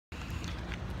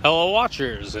Hello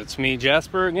watchers, it's me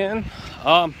Jasper again.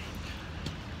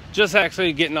 Just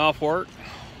actually getting off work,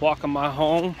 walking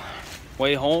my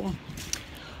way home.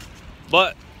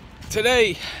 But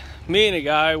today, me and a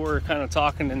guy were kind of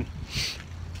talking, and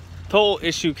the whole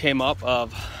issue came up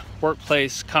of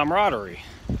workplace camaraderie.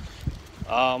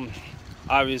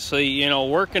 Obviously, you know,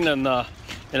 working in a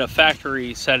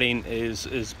factory setting is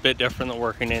a bit different than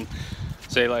working in,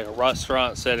 say, like a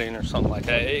restaurant setting or something like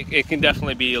that. It can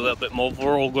definitely be a little bit more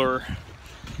vulgar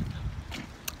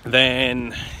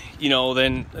than, you know,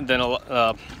 than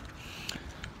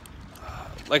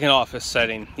like an office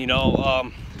setting, you know.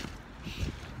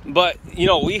 But you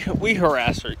know, we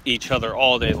harass each other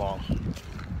all day long,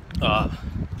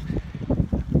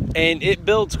 and it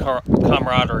builds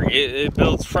camaraderie. It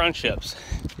builds friendships,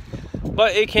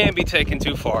 but it can be taken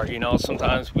too far. You know,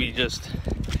 sometimes we just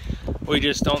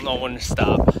don't know when to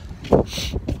stop.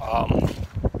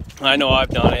 I know I've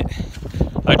done it.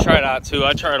 I try not to.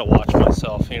 I try to watch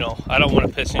myself. You know, I don't want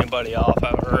to piss anybody off,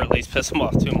 or at least piss them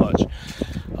off too much.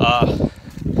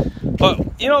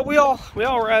 But you know, we all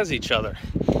razz each other.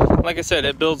 Like I said,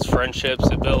 it builds friendships.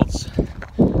 It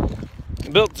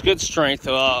builds good strength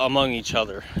among each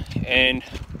other. And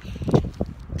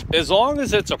as long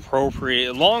as it's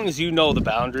appropriate, as long as you know the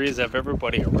boundaries of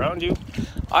everybody around you,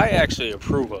 I actually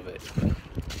approve of it.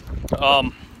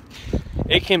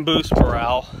 It can boost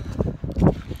morale.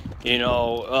 You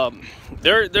know,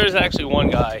 there's actually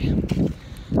one guy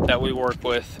that we work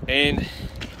with, and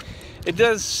it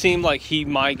does seem like he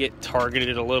might get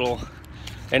targeted a little.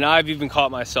 And I've even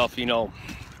caught myself, you know,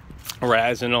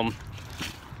 razzing him.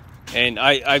 And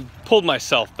I pulled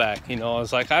myself back, you know. I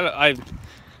was like, I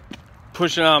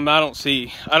pushing on him. I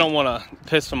don't want to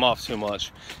piss him off too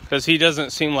much, because he doesn't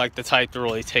seem like the type to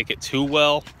really take it too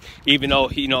well, even though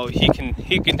he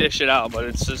can dish it out. But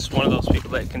it's just one of those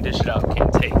people that can dish it out and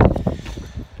can't take.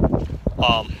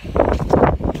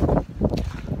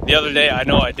 The other day, I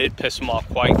know I did piss him off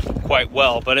quite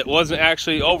well, but it wasn't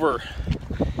actually over,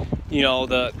 you know,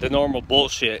 the normal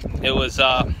bullshit. It was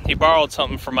he borrowed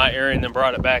something from my area and then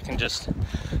brought it back and just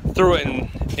threw it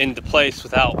into place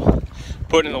without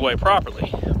putting it away properly.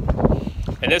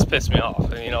 And this pissed me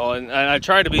off, you know. And I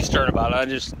tried to be stern about it.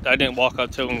 I didn't walk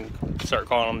up to him and start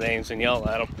calling him names and yelling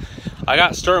at him. I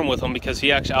got stern with him because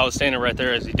I was standing right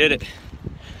there as he did it,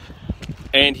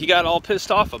 and he got all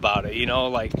pissed off about it. You know,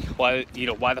 like, why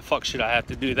the fuck should I have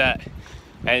to do that?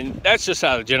 And that's just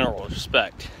out of general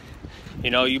respect. You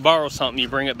know, you borrow something, you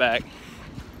bring it back,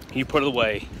 you put it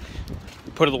away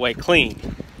clean.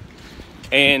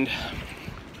 And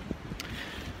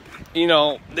you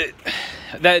know,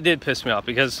 that did piss me off,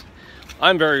 because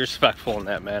I'm very respectful in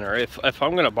that manner. If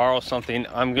I'm going to borrow something,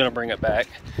 I'm going to bring it back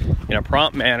in a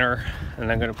prompt manner, and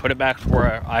I'm going to put it back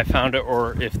where I found it,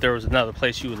 or if there was another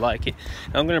place you would like it,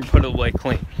 I'm going to put it away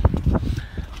clean.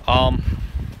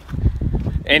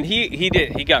 And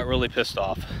he got really pissed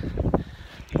off.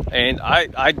 And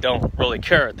I don't really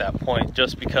care at that point,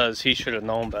 just because he should have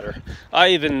known better.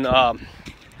 I even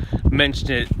mentioned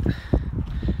it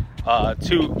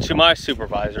to my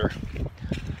supervisor,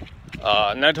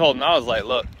 and I told him, I was like,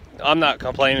 look, I'm not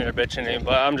complaining or bitching,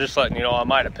 but I'm just letting you know I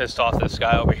might have pissed off this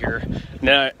guy over here.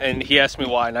 And he asked me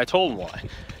why, and I told him why.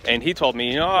 And he told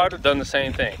me, you know, I'd have done the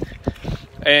same thing.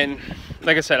 And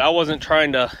like I said, I wasn't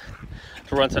trying to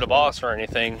run to the boss or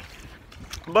anything,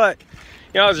 but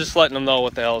you know, I was just letting him know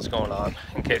what the hell is going on,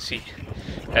 in case he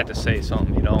had to say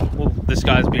something, you know. Well, this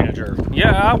guy's being a jerk.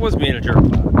 Yeah, I was being a jerk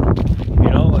about it. You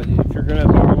know, if you're gonna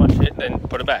borrow my shit, then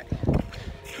put it back.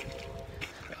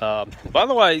 But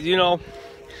otherwise, you know,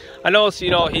 I notice,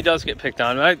 you know, he does get picked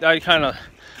on. I kind of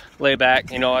lay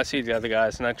back, you know. I see the other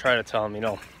guys, and I try to tell him, you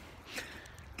know,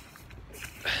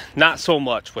 not so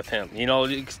much with him, you know,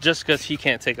 just because he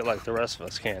can't take it like the rest of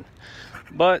us can.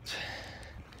 But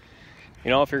you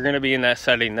know, if you're going to be in that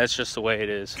setting, that's just the way it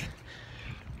is.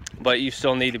 But you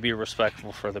still need to be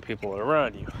respectful for the people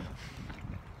around you.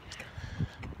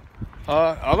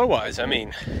 Otherwise, I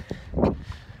mean,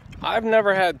 I've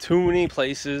never had too many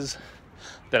places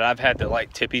that I've had to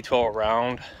like tippy-toe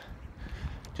around,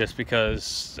 just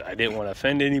because I didn't want to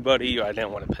offend anybody, or I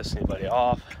didn't want to piss anybody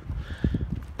off.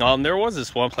 There was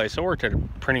this one place, I worked at a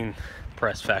printing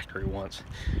press factory once,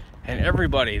 and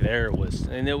everybody there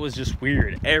and it was just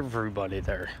weird. Everybody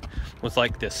there was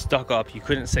like this stuck up. You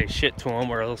couldn't say shit to them,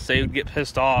 or else they would get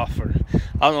pissed off. Or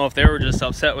I don't know if they were just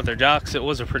upset with their job, because it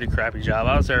was a pretty crappy job.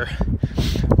 I was there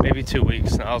maybe 2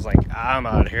 weeks, and I was like, I'm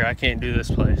out of here. I can't do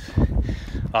this place.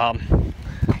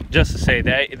 Just to say,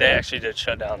 they actually did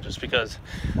shut down, just because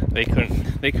they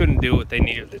couldn't do what they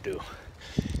needed to do.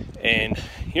 And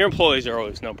your employees are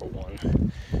always number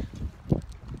one.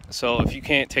 So if you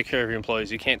can't take care of your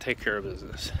employees, you can't take care of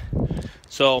business.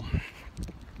 So,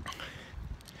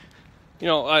 you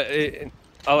know, I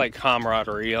like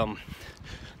camaraderie. The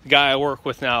guy I work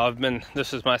with now,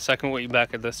 this is my second week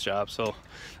back at this job. So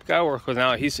the guy I work with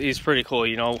now, he's pretty cool.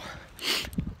 You know,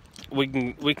 we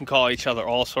can call each other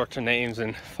all sorts of names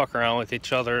and fuck around with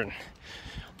each other,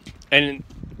 and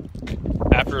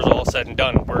after it's all said and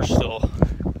done, we're still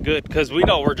good because we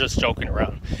know we're just joking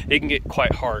around. It can get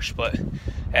quite harsh, but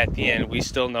at the end, we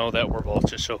still know that we're both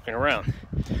just joking around,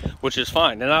 which is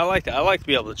fine. And I like that. I like to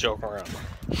be able to joke around.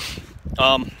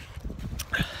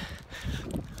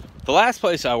 The last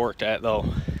place I worked at,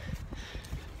 though,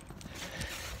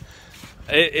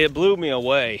 it blew me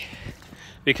away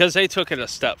because they took it a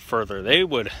step further.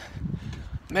 Would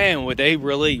they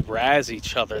really razz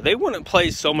each other? They wouldn't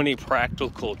play so many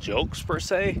practical jokes per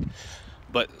se,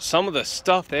 but some of the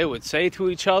stuff they would say to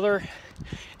each other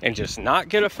and just not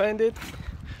get offended.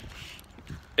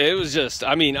 It was just,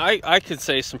 I mean, I could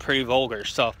say some pretty vulgar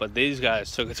stuff, but these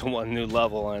guys took it to one new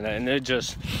level, and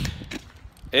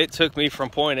it took me from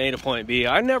point A to point B.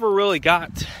 I never really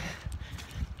got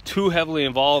too heavily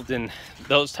involved in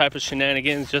those type of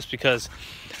shenanigans just because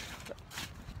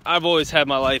I've always had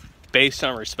my life based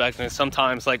on respect, and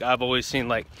sometimes, like, I've always seen,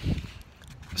 like,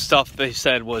 stuff they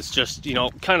said was just, you know,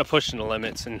 kind of pushing the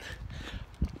limits, and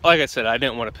like I said, I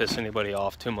didn't want to piss anybody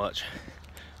off too much.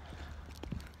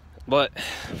 But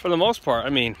for the most part, I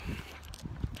mean,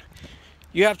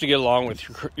 you have to get along with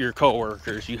your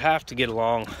coworkers. You have to get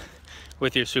along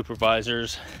with your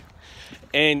supervisors.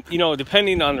 And, you know,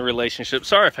 depending on the relationship,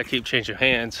 sorry if I keep changing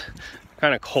hands. I'm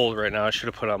kind of cold right now. I should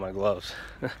have put on my gloves.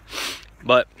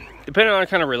 But depending on the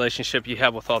kind of relationship you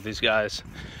have with all these guys,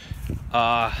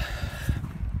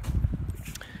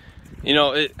 you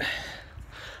know,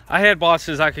 I had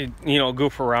bosses I could, you know,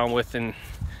 goof around with and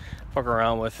fuck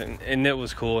around with, and it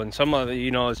was cool. And some of it,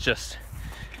 you know, it's just,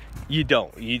 they're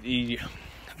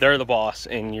the boss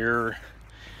and you're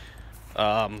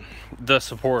the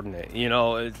subordinate, you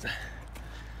know.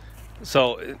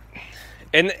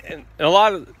 And a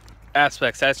lot of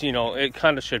aspects, that's, you know, it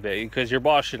kind of should be, because your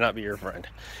boss should not be your friend,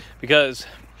 because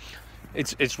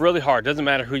it's really hard. Doesn't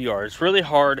matter who you are, it's really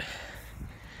hard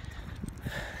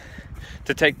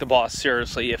to take the boss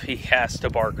seriously if he has to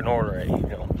bark an order at you. You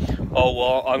know, oh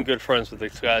well, I'm good friends with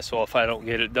this guy, so if I don't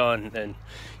get it done, then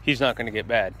he's not going to get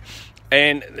mad.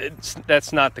 And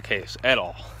that's not the case at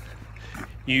all.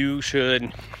 You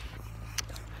should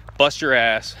bust your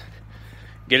ass,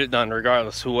 get it done,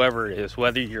 regardless whoever it is,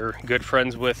 whether you're good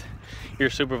friends with your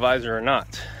supervisor or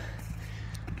not.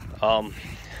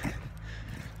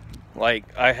 Like,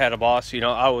 I had a boss, you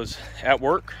know, I was at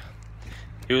work.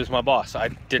 He was my boss. I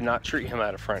did not treat him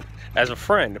as a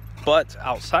friend, but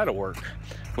outside of work,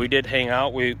 we did hang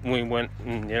out. We went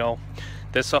and, you know,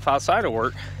 did stuff outside of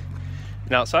work.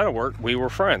 And outside of work, we were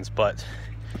friends, but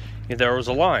there was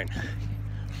a line.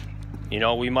 You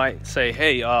know, we might say,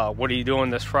 hey, what are you doing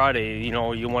this Friday? You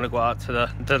know, you want to go out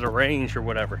to the range or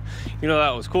whatever. You know, that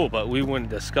was cool, but we wouldn't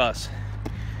discuss,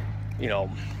 you know,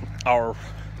 our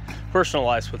personal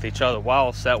lives with each other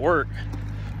whilst at work,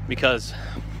 because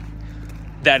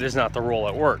that is not the role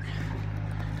at work.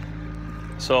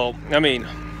 So, I mean,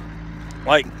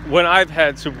 like, when I've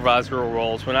had supervisory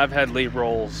roles, when I've had lead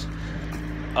roles,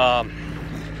 I'll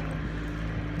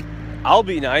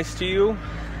be nice to you,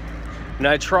 and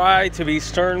I try to be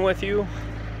stern with you,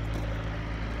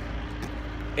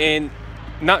 and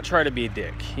not try to be a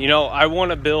dick. You know, I want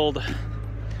to build,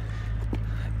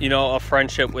 you know, a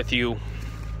friendship with you,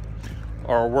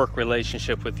 or a work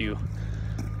relationship with you,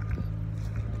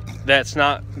 that's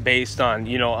not based on,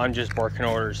 you know, I'm just barking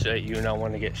orders at you and I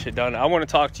want to get shit done. I want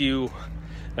to talk to you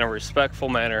in a respectful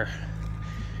manner,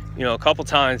 you know, a couple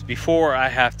times before I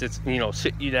have to, you know,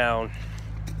 sit you down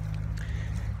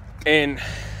and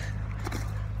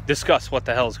discuss what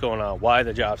the hell's going on, why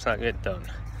the job's not getting done.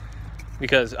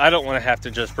 Because I don't want to have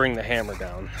to just bring the hammer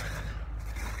down.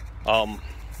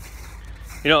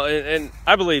 You know, and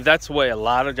I believe that's the way a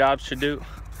lot of jobs should do.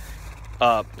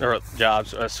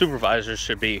 Supervisors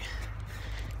should be.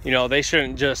 You know, they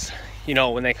shouldn't just, you know,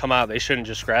 when they come out, they shouldn't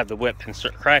just grab the whip and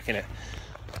start cracking it.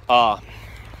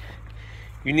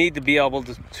 You need to be able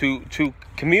to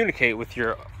communicate with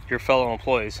your fellow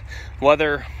employees,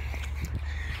 whether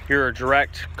you're a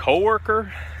direct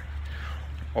coworker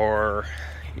or,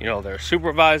 you know, their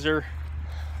supervisor.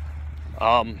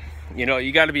 You know,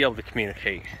 you got to be able to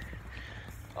communicate.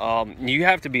 You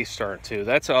have to be stern too.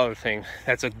 That's the other thing.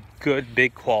 That's a good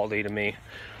big quality to me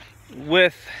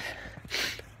with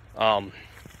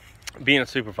being a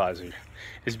supervisor,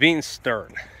 is being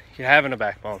stern. You're having a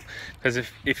backbone. Because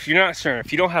if you're not stern,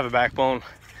 if you don't have a backbone,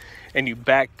 and you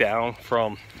back down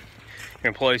from your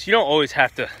employees. You don't always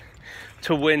have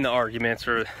to win the arguments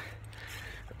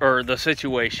or the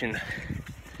situation,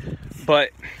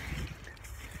 but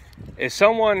if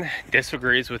someone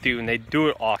disagrees with you and they do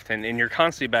it often and you're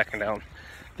constantly backing down,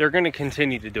 they're going to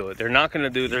continue to do it. They're not going to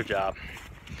do their job.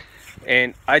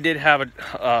 And I did have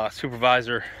a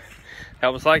supervisor that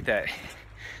was like that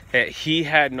he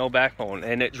had no backbone,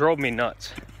 and it drove me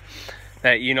nuts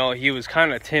that, you know, he was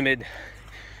kind of timid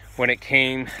when it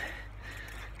came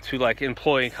to like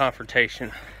employee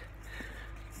confrontation,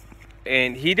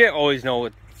 and he didn't always know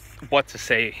what to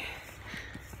say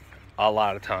a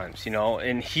lot of times, you know,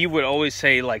 and he would always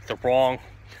say like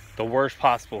the worst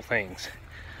possible things.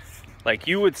 Like,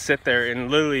 you would sit there and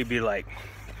literally be like,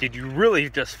 did you really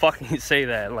just fucking say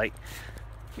that? Like,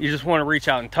 you just want to reach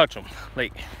out and touch him.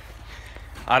 Like,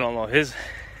 I don't know, his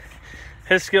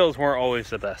skills weren't always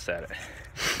the best at it,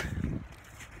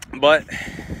 but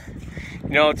you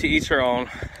know, to each their own.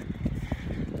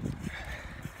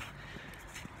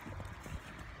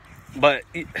 But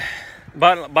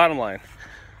bottom line,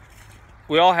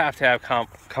 we all have to have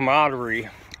camaraderie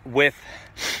with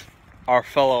our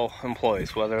fellow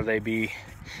employees, whether they be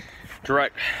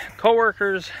direct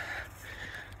coworkers,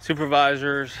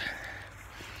 supervisors,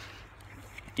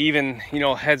 even, you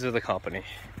know, heads of the company.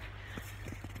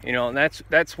 You know, and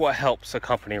that's what helps a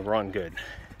company run good.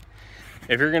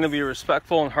 If you're going to be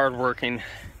respectful and hardworking,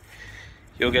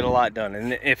 you'll get a lot done.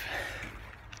 And if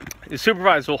the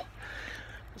supervisors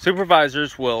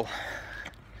will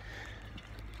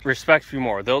respect you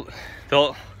more, they'll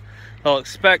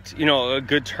expect, you know, a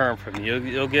good term from you.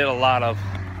 You'll get a lot of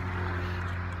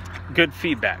good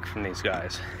feedback from these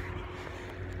guys,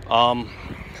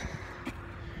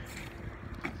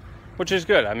 which is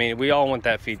good. I mean, we all want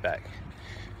that feedback.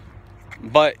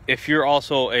 But if you're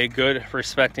also a good,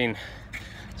 respecting,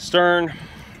 stern,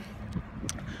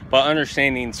 but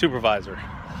understanding supervisor,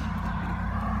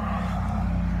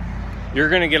 you're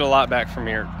going to get a lot back from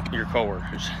your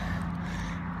coworkers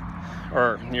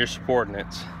or your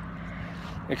subordinates.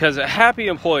 Because a happy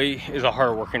employee is a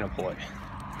hardworking employee.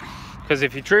 Because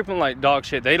if you treat them like dog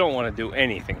shit, they don't want to do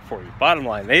anything for you. Bottom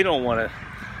line, they don't want to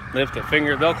lift a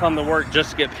finger. They'll come to work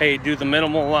just to get paid, do the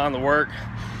minimal amount of work,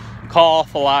 call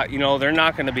off a lot. You know, they're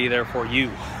not going to be there for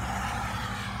you.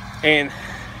 And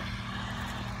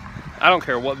I don't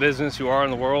care what business you are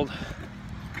in the world,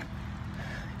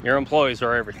 your employees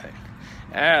are everything.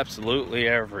 Absolutely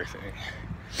everything.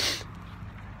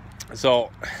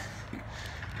 So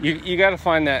you got to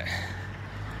find that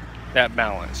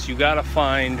balance. You got to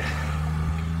find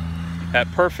that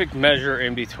perfect measure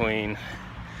in between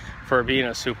for being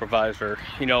a supervisor.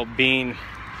 You know, being,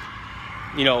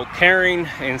 you know, caring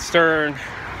and stern,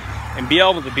 and be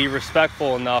able to be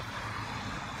respectful enough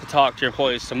to talk to your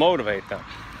employees to motivate them.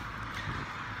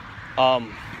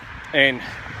 And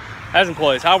as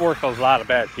employees, I work with a lot of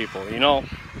bad people. You know,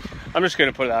 I'm just going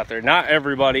to put it out there. Not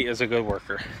everybody is a good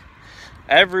worker.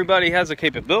 Everybody has a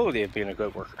capability of being a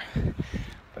good worker,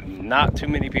 but not too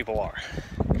many people are.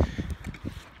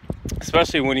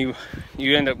 Especially when you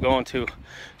end up going to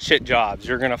shit jobs.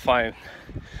 You're going to find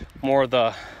more of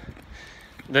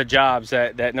the jobs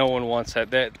that no one wants,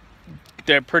 that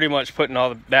they're pretty much putting all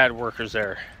the bad workers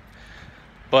there.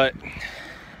 But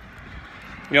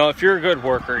you know, if you're a good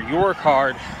worker, you work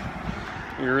hard,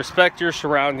 you respect your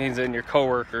surroundings and your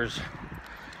coworkers,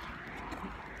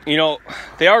 you know,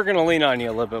 they are going to lean on you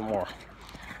a little bit more.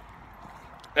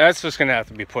 That's just going to have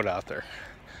to be put out there.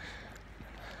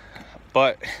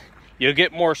 But you'll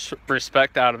get more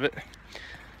respect out of it,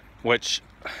 which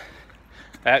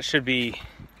that should be,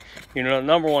 you know, the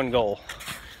number one goal.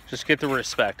 Just get the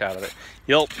respect out of it.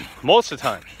 Most of the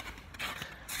time,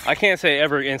 I can't say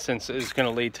every instance is going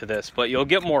to lead to this, but you'll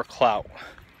get more clout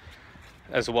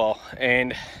as well.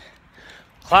 And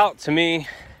clout to me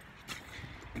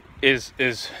is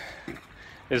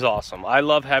awesome. I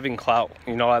love having clout.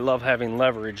 You know, I love having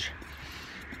leverage.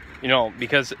 You know,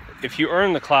 because if you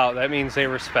earn the clout, that means they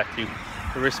respect you.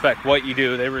 They respect what you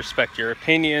do. They respect your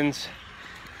opinions.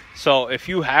 So if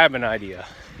you have an idea,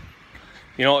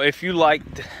 you know, if you like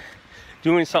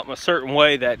doing something a certain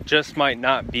way that just might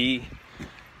not be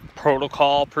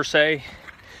protocol per se,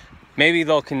 maybe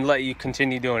they can let you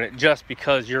continue doing it just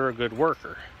because you're a good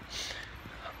worker.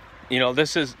 You know,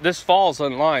 this falls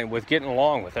in line with getting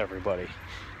along with everybody.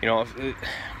 You know,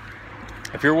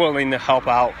 if you're willing to help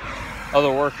out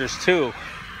other workers too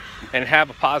and have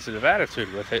a positive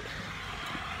attitude with it,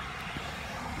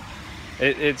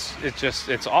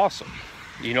 it's awesome.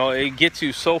 You know, it gets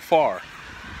you so far.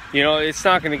 You know, it's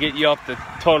not going to get you up the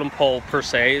totem pole per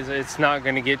se. It's not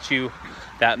going to get you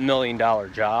that $1 million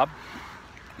job.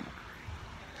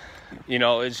 You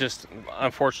know, it's just,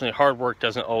 unfortunately, hard work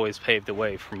doesn't always pave the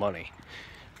way for money.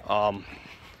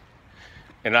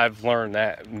 And I've learned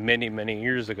that many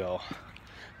years ago.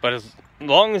 But as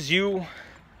long as you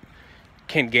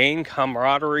can gain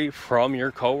camaraderie from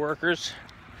your coworkers,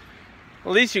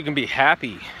 at least you can be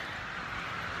happy,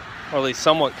 or at least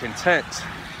somewhat content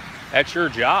at your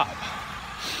job,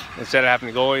 instead of having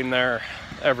to go in there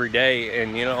every day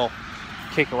and, you know,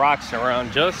 kick rocks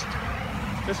around just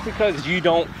because you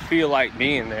don't feel like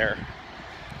being there,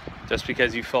 just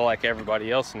because you feel like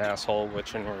everybody else is an asshole,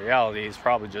 which in reality is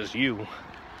probably just you.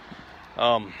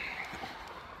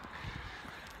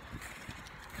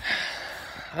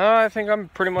 I think I'm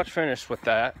pretty much finished with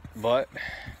that, but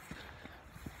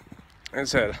like I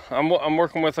said, I'm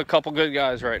working with a couple good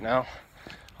guys right now,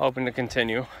 hoping to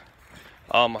continue.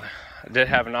 I did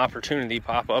have an opportunity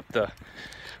pop up to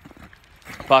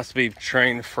possibly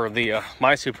train for the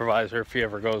my supervisor if he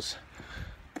ever goes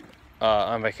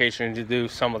on vacation, to do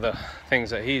some of the things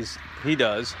that he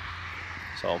does.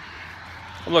 So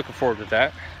I'm looking forward to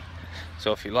that.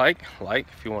 So if you like,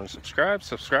 if you want to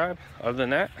subscribe. Other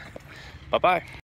than that, bye-bye.